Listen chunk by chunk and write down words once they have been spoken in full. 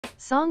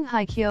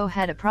Songhyekyo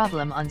had a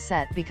problem on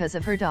set because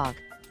of her dog.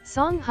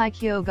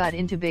 Songhyekyo got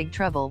into big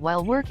trouble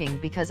while working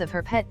because of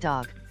her pet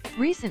dog.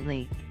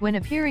 Recently, when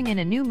appearing in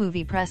a new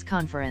movie press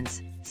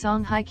conference,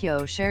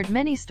 Songhyekyo shared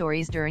many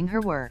stories during her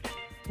work.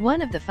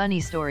 One of the funny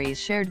stories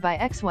shared by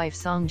ex-wife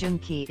Song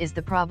Joong-ki is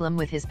the problem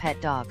with his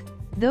pet dog.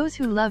 Those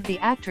who love the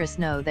actress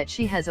know that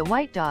she has a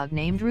white dog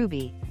named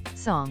Ruby.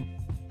 Song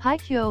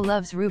Hye-kyo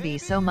loves Ruby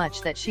so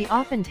much that she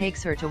often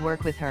takes her to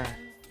work with her.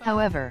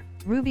 However,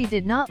 Ruby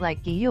did not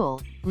like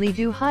Gyul, Lee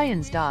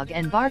Do-hyun's dog,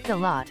 and barked a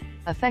lot,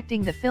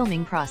 affecting the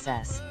filming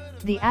process.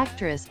 The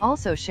actress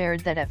also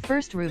shared that at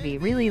first Ruby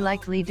really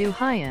liked Lee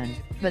Do-hyun,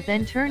 but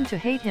then turned to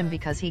hate him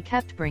because he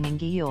kept bringing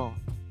Gyul.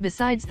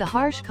 Besides the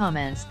harsh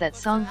comments that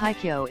Song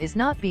Hye-kyo is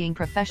not being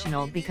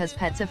professional because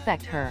pets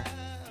affect her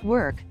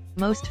work,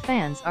 most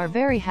fans are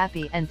very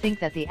happy and think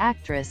that the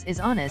actress is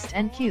honest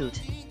and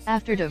cute.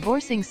 After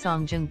divorcing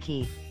Song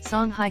Joong-ki,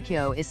 Song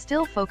Hye-kyo is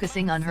still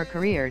focusing on her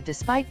career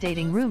despite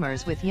dating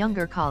rumors with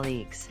younger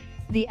colleagues.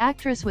 The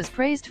actress was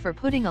praised for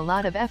putting a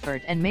lot of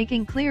effort and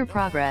making clear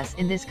progress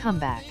in this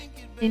comeback.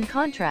 In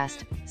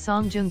contrast,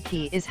 Song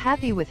Joong-ki is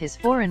happy with his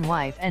foreign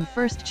wife and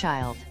first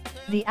child.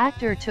 The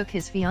actor took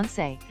his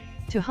fiancée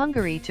to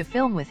Hungary to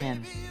film with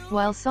him.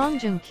 While Song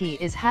Joong-ki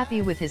is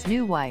happy with his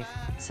new wife,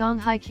 Song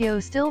Hye-kyo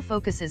still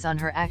focuses on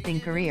her acting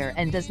career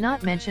and does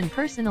not mention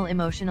personal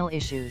emotional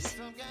issues.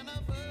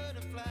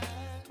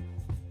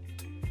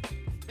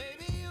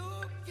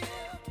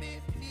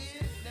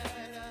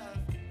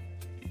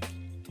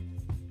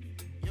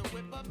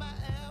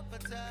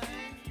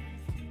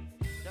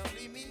 Don't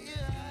leave me